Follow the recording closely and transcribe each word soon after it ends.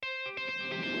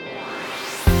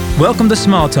Welcome to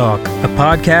Small Talk, a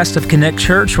podcast of Connect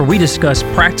Church where we discuss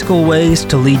practical ways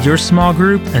to lead your small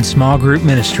group and small group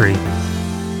ministry.